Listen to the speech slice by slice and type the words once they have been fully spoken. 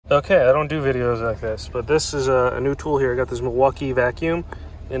Okay, I don't do videos like this, but this is a new tool here. I got this Milwaukee vacuum,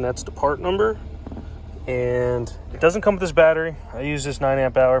 and that's the part number. And it doesn't come with this battery. I use this 9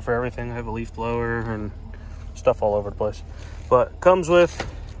 amp hour for everything. I have a leaf blower and stuff all over the place. But it comes with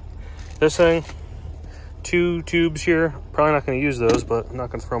this thing, 2 tubes here. Probably not going to use those, but I'm not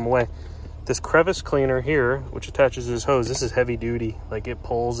going to throw them away. This crevice cleaner here, which attaches to this hose, this is heavy duty. Like, it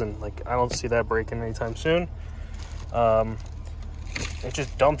pulls, and like I don't see that breaking anytime soon. It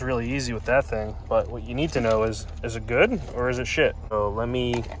just dumped really easy with that thing. But what you need to know is it good or is it shit? So let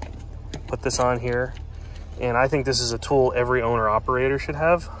me put this on here. And I think this is a tool every owner operator should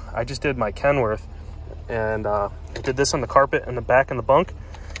have. I just did my Kenworth, and I did this on the carpet in the back in the bunk.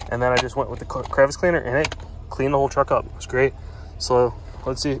 And then I just went with the crevice cleaner, and it cleaned the whole truck up. It's great. So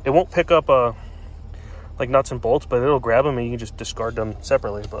let's see. It won't pick up like nuts and bolts, but it'll grab them and you can just discard them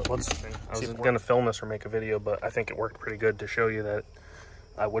separately. But let's see. I was going to film this or make a video, but I think it worked pretty good to show you that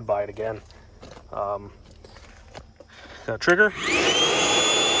I would buy it again. Got a trigger.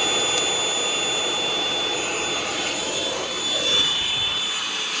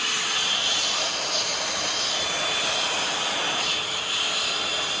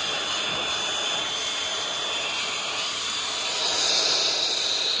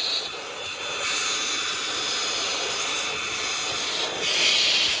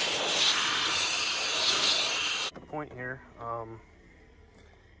 Point here.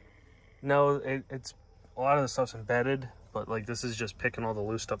 No, it's a lot of the stuff's embedded, but like this is just picking all the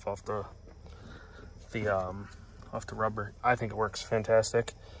loose stuff off the rubber. I think it works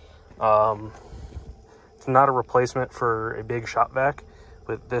fantastic. It's not a replacement for a big shop vac,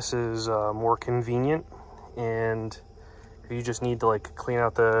 but this is more convenient. And if you just need to like clean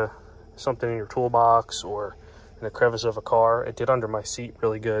out something in your toolbox or in the crevice of a car, it did under my seat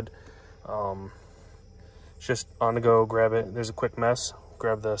really good. Just on the go, grab it. There's a quick mess,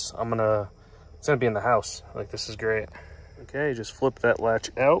 grab this. It's gonna be in the house. Like, this is great. Okay, just flip that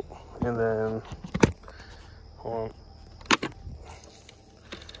latch out and then, hold on.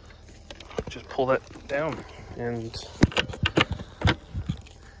 Just pull that down, and it's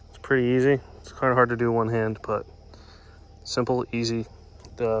pretty easy. It's kind of hard to do one hand, but simple, easy.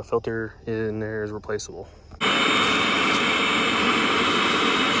 The filter in there is replaceable.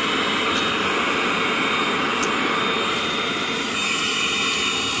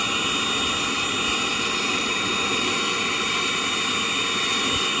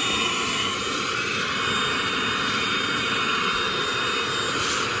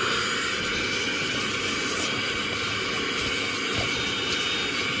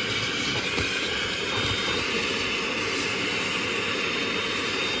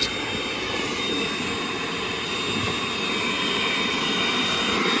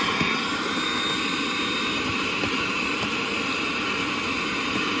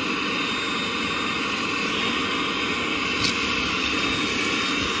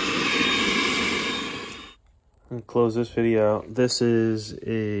 Close this video out. This is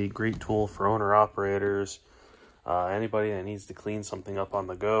a great tool for owner operators, anybody that needs to clean something up on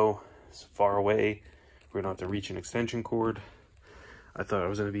the go. It's far away, we don't have to reach an extension cord. I thought it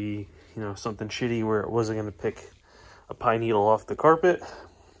was going to be, something shitty where it wasn't going to pick a pine needle off the carpet.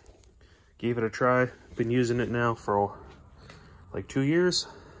 Gave it a try. Been using it now for like 2 years,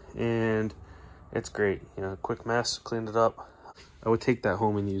 and it's great. Quick mess, cleaned it up. I would take that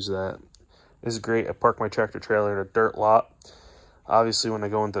home and use that. This is great. I park my tractor trailer in a dirt lot. Obviously, when I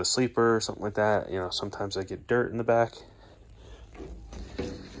go into a sleeper or something like that, sometimes I get dirt in the back.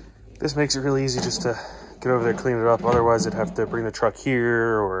 This makes it really easy just to get over there, clean it up. Otherwise, I'd have to bring the truck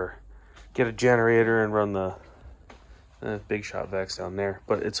here or get a generator and run the big shop vacs down there.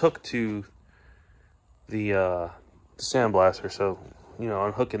 But it's hooked to the sandblaster, so,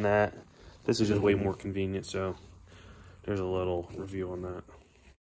 unhooking that. This is just way more convenient, so there's a little review on that.